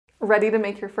Ready to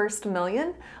make your first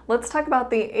million? Let's talk about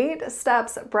the 8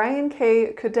 steps Bryan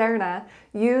Kuderna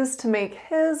used to make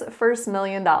his first $1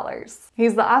 million.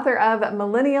 He's the author of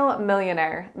Millennial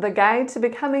Millionaire, the guide to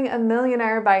becoming a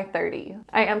millionaire by 30.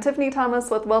 I am Tiffany Thomas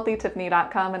with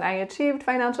WealthyTiffany.com, and I achieved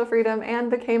financial freedom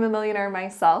and became a millionaire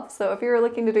myself. So if you're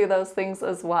looking to do those things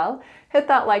as well, hit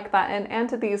that like button and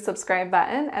hit the subscribe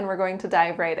button, and we're going to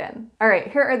dive right in. All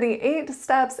right, here are the 8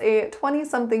 steps a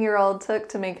 20-something-year-old took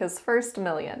to make his first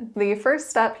million. The first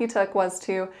step he took was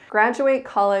to graduate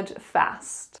college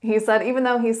fast. He said even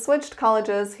though he switched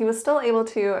colleges, he was still able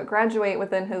to graduate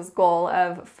within his goal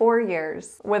of 4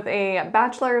 years with a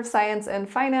Bachelor of Science in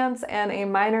Finance and a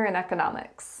minor in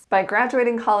economics. By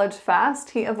graduating college fast,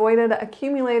 he avoided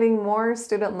accumulating more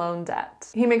student loan debt.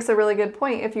 He makes a really good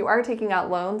point. If you are taking out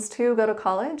loans to go to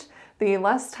college, the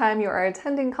less time you are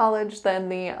attending college, then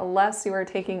the less you are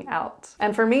taking out.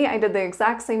 And for me, I did the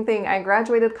exact same thing. I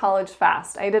graduated college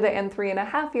fast. I did it in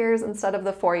 3.5 years instead of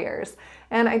the 4 years.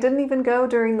 And I didn't even go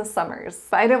during the summers.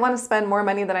 But I didn't want to spend more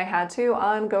money than I had to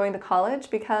on going to college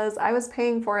because I was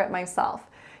paying for it myself.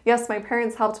 Yes, my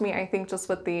parents helped me, I think, just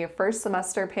with the first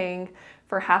semester paying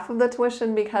for half of the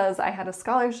tuition because I had a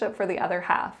scholarship for the other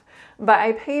half. But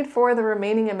I paid for the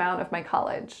remaining amount of my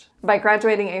college. By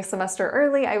graduating a semester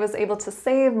early, I was able to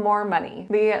save more money.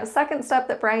 The second step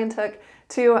that Bryan took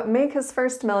to make his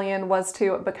first million was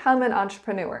to become an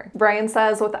entrepreneur. Bryan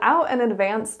says without an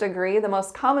advanced degree, the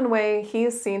most common way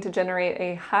he's seen to generate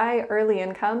a high early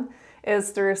income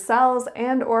is through sales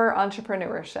and/or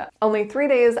entrepreneurship. Only 3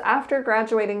 days after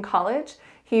graduating college,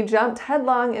 he jumped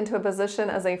headlong into a position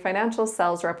as a financial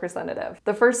sales representative.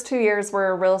 The first 2 years were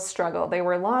a real struggle. They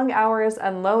were long hours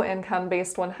and low income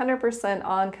based 100%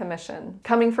 on commission.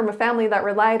 Coming from a family that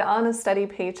relied on a steady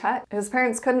paycheck, his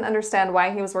parents couldn't understand why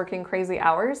he was working crazy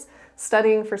hours,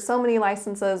 studying for so many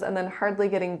licenses, and then hardly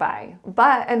getting by.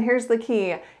 But, and here's the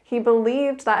key, he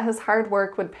believed that his hard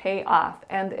work would pay off,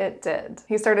 and it did.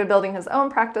 He started building his own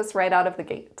practice right out of the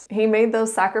gate. He made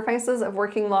those sacrifices of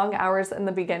working long hours in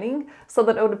the beginning so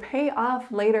that it would pay off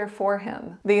later for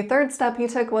him. The third step he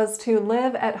took was to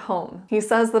live at home. He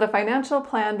says that a financial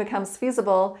plan becomes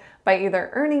feasible by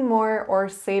either earning more or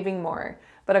saving more,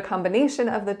 but a combination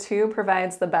of the two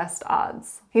provides the best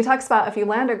odds. He talks about if you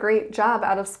land a great job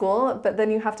out of school, but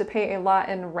then you have to pay a lot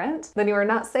in rent, then you are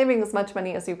not saving as much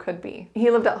money as you could be.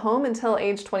 He lived at home until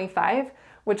age 25,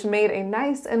 which made a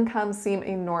nice income seem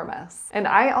enormous. And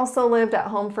I also lived at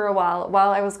home for a while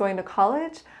I was going to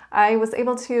college. I was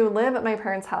able to live at my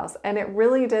parents' house, and it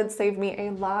really did save me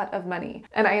a lot of money.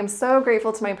 And I am so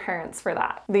grateful to my parents for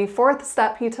that. The fourth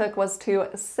step he took was to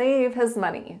save his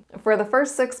money. For the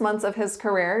first 6 months of his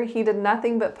career, he did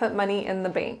nothing but put money in the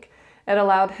bank. It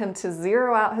allowed him to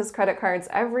zero out his credit cards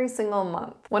every single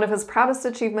month. One of his proudest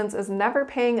achievements is never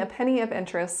paying a penny of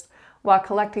interest while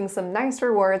collecting some nice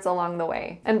rewards along the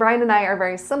way. And Bryan and I are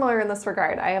very similar in this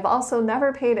regard. I have also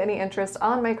never paid any interest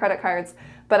on my credit cards,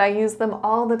 but I use them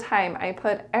all the time. I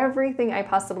put everything I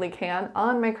possibly can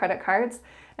on my credit cards,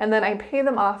 and then I pay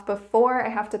them off before I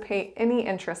have to pay any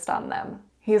interest on them.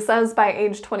 He says by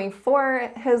age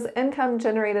 24, his income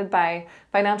generated by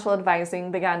financial advising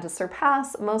began to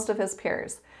surpass most of his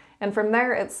peers. And from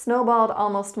there, it snowballed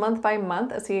almost month by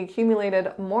month as he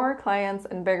accumulated more clients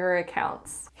and bigger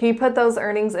accounts. He put those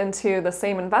earnings into the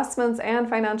same investments and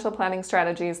financial planning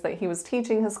strategies that he was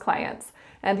teaching his clients,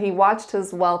 and he watched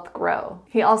his wealth grow.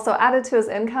 He also added to his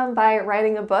income by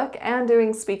writing a book and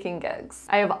doing speaking gigs.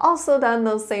 I have also done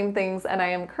those same things, and I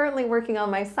am currently working on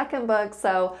my second book,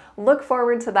 so look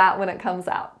forward to that when it comes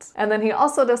out. And then he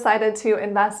also decided to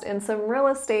invest in some real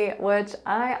estate, which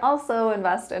I also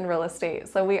invest in real estate.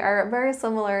 So we are very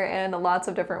similar in lots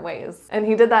of different ways. And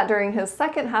he did that during his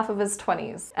second half of his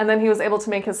 20s. And then he was able to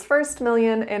make his first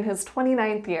million in his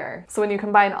 29th year. So when you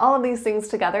combine all of these things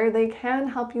together, they can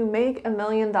help you make $1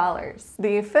 million.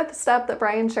 The fifth step that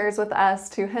Bryan shares with us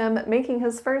to him making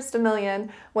his first $1 million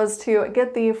was to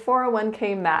get the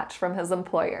 401k match from his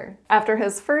employer. After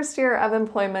his first year of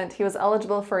employment, he was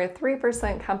eligible for a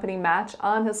 3% company match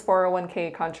on his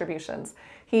 401k contributions.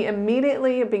 He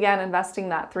immediately began investing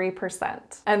that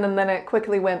 3%, and then it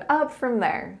quickly went up from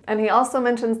there. And he also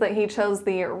mentions that he chose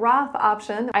the Roth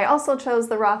option. I also chose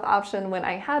the Roth option when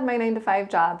I had my 9-to-5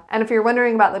 job. And if you're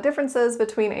wondering about the differences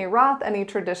between a Roth and a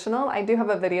traditional, I do have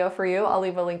a video for you. I'll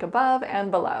leave a link above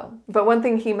and below. But one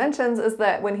thing he mentions is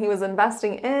that when he was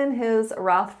investing in his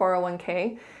Roth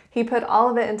 401k, he put all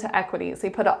of it into equities. He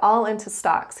put it all into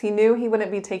stocks. He knew he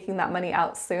wouldn't be taking that money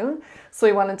out soon, so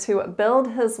he wanted to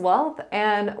build his wealth,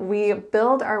 and we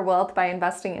build our wealth by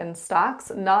investing in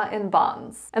stocks, not in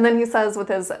bonds. And then he says with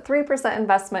his 3%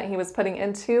 investment he was putting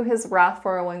into his Roth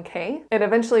 401k, it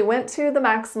eventually went to the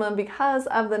maximum because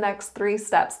of the next 3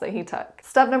 steps that he took.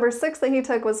 Step number 6 that he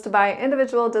took was to buy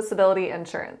individual disability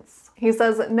insurance. He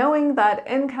says, knowing that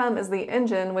income is the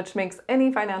engine which makes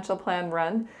any financial plan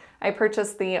run, I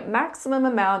purchased the maximum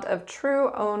amount of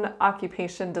true own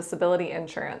occupation disability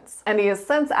insurance. And he has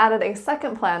since added a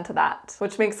second plan to that,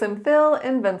 which makes him feel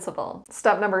invincible.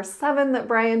 Step number 7 that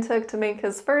Bryan took to make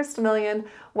his first million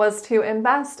was to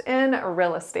invest in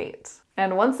real estate.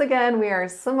 And once again, we are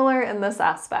similar in this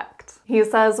aspect. He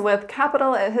says with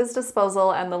capital at his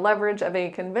disposal and the leverage of a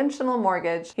conventional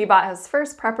mortgage, he bought his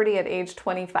first property at age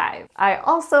 25. I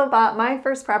also bought my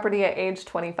first property at age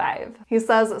 25. He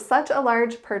says such a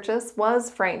large purchase was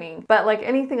frightening, but like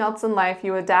anything else in life,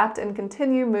 you adapt and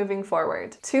continue moving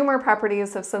forward. 2 more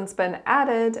properties have since been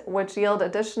added, which yield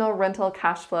additional rental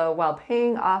cash flow while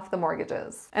paying off the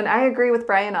mortgages. And I agree with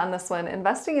Bryan on this one.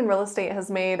 Investing in real estate has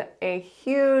made a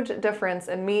huge difference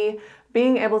in me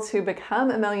being able to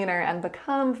become a millionaire and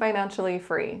become financially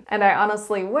free. And I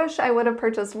honestly wish I would have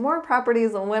purchased more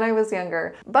properties when I was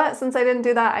younger. But since I didn't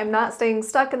do that, I'm not staying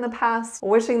stuck in the past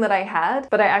wishing that I had,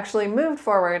 but I actually moved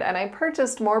forward and I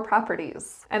purchased more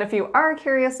properties. And if you are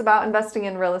curious about investing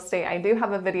in real estate, I do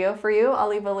have a video for you. I'll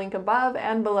leave a link above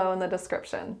and below in the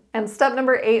description. And step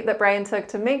number 8 that Bryan took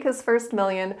to make his first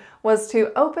million was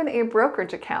to open a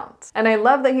brokerage account. And I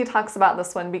love that he talks about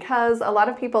this one because a lot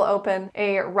of people open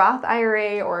a Roth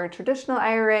IRA or a traditional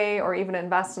IRA or even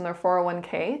invest in their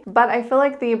 401k, but I feel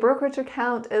like the brokerage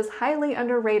account is highly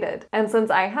underrated. And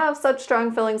since I have such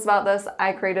strong feelings about this,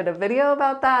 I created a video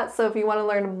about that. So if you want to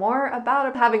learn more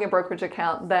about having a brokerage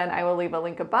account, then I will leave a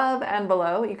link above and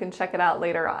below. You can check it out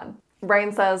later on.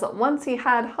 Bryan says once he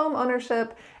had home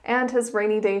ownership and his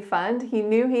rainy day fund, he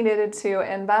knew he needed to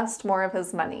invest more of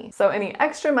his money. So any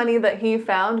extra money that he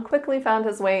found quickly found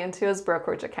his way into his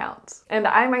brokerage account. And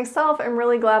I myself am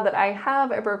really glad that I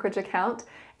have a brokerage account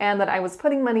and that I was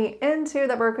putting money into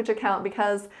the brokerage account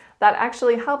because that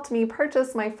actually helped me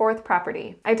purchase my 4th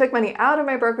property. I took money out of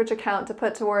my brokerage account to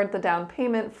put toward the down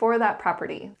payment for that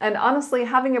property. And honestly,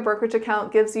 having a brokerage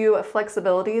account gives you a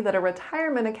flexibility that a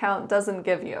retirement account doesn't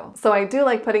give you. So I do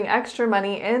like putting extra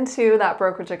money into that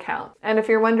brokerage account. And if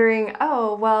you're wondering,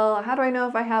 oh, well, how do I know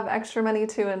if I have extra money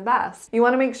to invest? You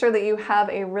want to make sure that you have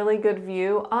a really good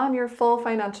view on your full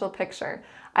financial picture.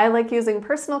 I like using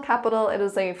Personal Capital. It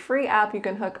is a free app. You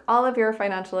can hook all of your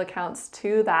financial accounts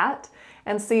to that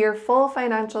and see your full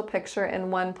financial picture in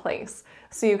one place.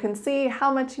 So you can see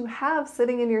how much you have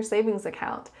sitting in your savings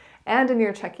account and in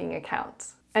your checking account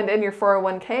and in your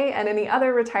 401k and any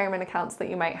other retirement accounts that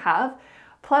you might have.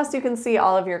 Plus, you can see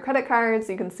all of your credit cards,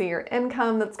 you can see your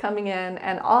income that's coming in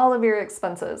and all of your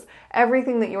expenses,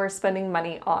 everything that you are spending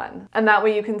money on. And that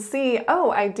way you can see, oh,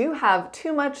 I do have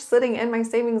too much sitting in my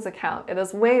savings account. It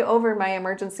is way over my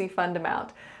emergency fund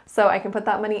amount. So I can put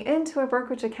that money into a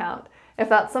brokerage account. If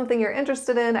that's something you're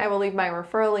interested in, I will leave my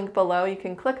referral link below. You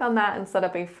can click on that and set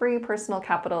up a free Personal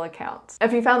Capital account.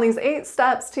 If you found these 8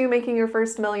 steps to making your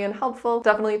first million helpful,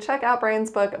 definitely check out Bryan's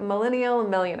book, Millennial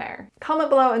Millionaire. Comment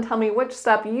below and tell me which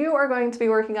step you are going to be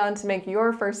working on to make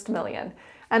your first million.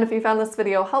 And if you found this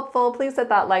video helpful, please hit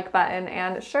that like button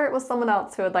and share it with someone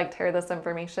else who would like to hear this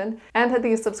information. And hit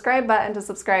the subscribe button to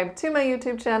subscribe to my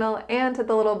YouTube channel and hit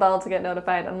the little bell to get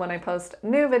notified on when I post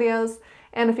new videos.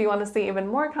 And if you want to see even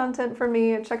more content from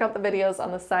me, check out the videos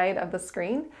on the side of the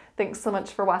screen. Thanks so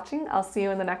much for watching. I'll see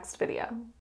you in the next video.